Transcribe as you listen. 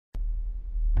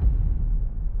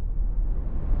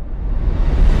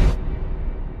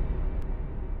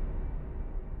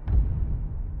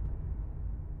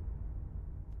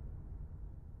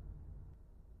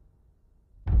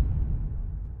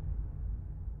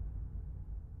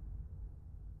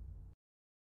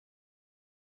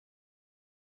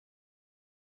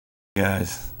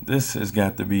guys, this has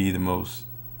got to be the most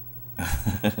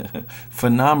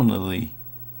phenomenally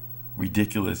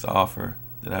ridiculous offer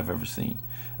that I've ever seen.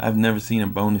 I've never seen a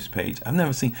bonus page. I've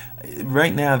never seen,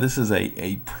 right now this is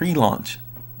a pre-launch,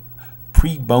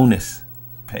 pre-bonus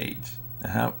page.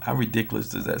 How ridiculous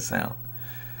does that sound?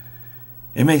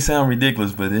 It may sound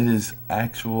ridiculous, but it is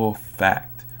actual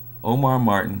fact. Omar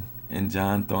Martin and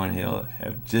John Thornhill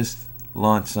have just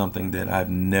launched something that I've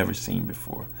never seen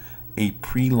before. A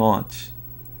pre-launch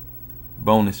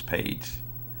bonus page.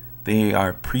 They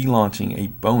are pre-launching a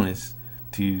bonus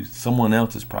to someone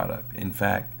else's product. In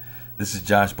fact, this is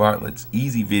Josh Bartlett's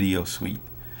Easy Video Suite.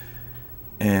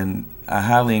 And I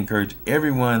highly encourage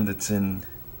everyone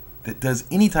that does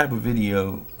any type of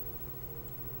video,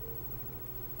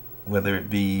 whether it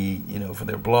be, you know, for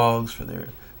their blogs, for their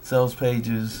sales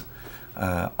pages,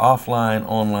 offline,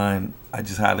 online, I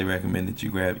just highly recommend that you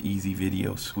grab Easy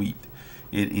Video Suite.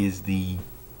 It is the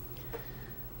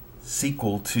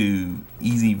sequel to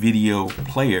Easy Video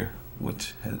Player,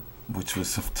 which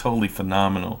was totally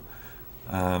phenomenal.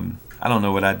 I don't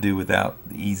know what I'd do without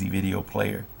the Easy Video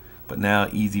Player, but now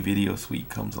Easy Video Suite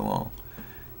comes along,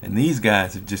 and these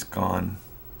guys have just gone.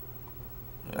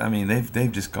 I mean,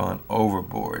 they've just gone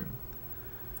overboard.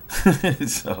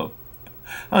 So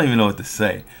I don't even know what to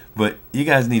say, but you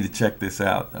guys need to check this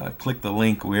out. Click the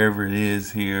link wherever it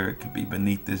is here. It could be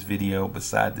beneath this video,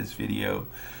 beside this video,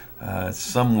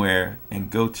 somewhere, and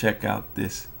go check out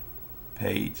this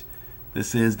page.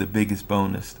 This is the biggest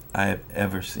bonus I have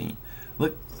ever seen.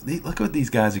 Look what these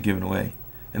guys are giving away,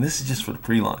 and this is just for the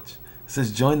pre-launch. It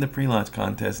says join the pre-launch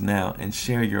contest now and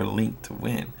share your link to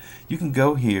win. You can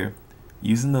go here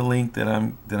using the link that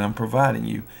I'm providing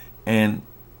you, and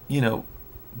you know,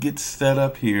 get set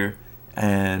up here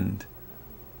and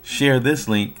share this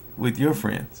link with your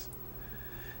friends.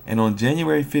 And on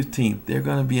January 15th, they're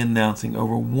going to be announcing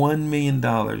over $1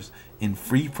 million in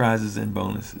free prizes and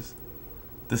bonuses.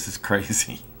 This is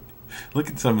crazy. Look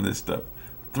at some of this stuff.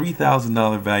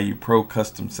 $3,000 value pro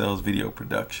custom sales video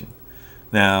production.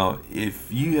 Now,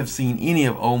 if you have seen any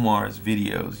of Omar's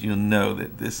videos, you'll know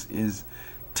that this is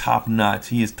top notch.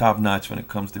 He is top notch when it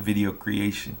comes to video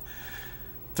creation.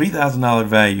 $3,000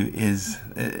 value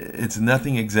it's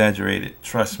nothing exaggerated.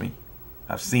 Trust me,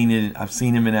 I've seen it. I've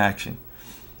seen him in action.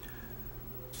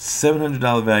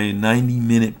 $700 value,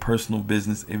 90-minute personal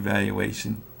business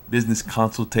evaluation, business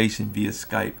consultation via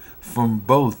Skype from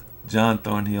both John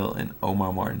Thornhill and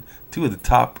Omar Martin, two of the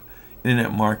top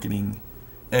internet marketing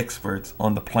experts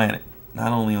on the planet.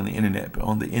 Not only on the internet, but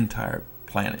on the entire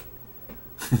planet.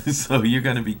 So you're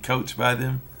going to be coached by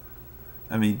them.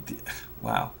 I mean,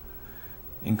 wow.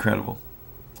 Incredible.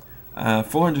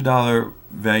 $400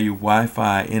 value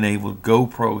Wi-Fi enabled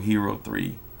GoPro Hero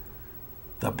 3,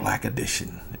 the Black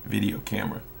Edition video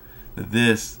camera.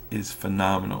 This is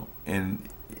phenomenal, and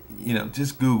you know,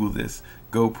 just Google this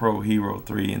GoPro Hero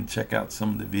 3 and check out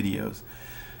some of the videos.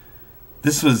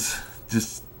 This was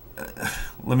just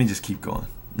let me just keep going.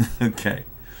 Okay,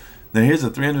 now here's a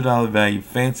 $300 value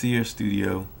Fancier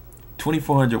Studio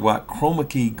 2400 watt chroma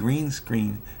key green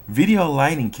screen video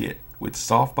lighting kit with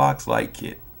softbox light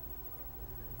kit.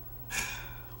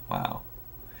 Wow.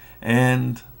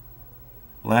 And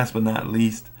last but not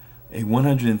least, a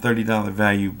 $130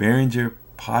 value Behringer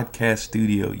Podcast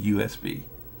Studio USB.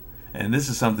 And this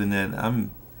is something that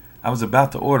I was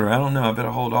about to order. I don't know, I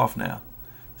better hold off now.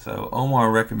 So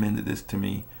Omar recommended this to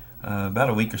me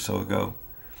about a week or so ago,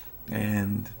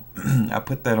 and I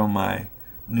put that on my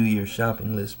New Year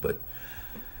shopping list, but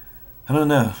I don't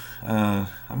know,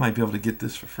 I might be able to get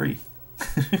this for free.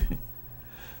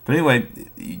 But anyway,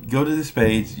 go to this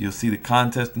page. You'll see the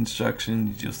contest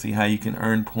instructions. You'll see how you can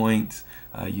earn points.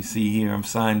 You see here I'm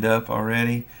signed up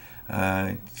already.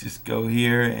 Just go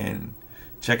here and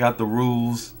check out the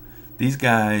rules. These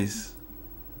guys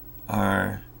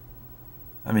are,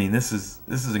 I mean, this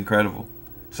is incredible.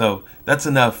 So that's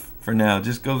enough for now.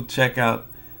 Just go check out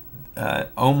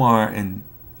Omar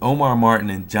Martin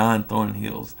and John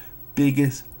Thornhill's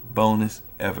biggest bonus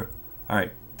ever. All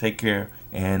right, take care,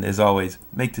 and as always,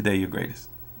 make today your greatest.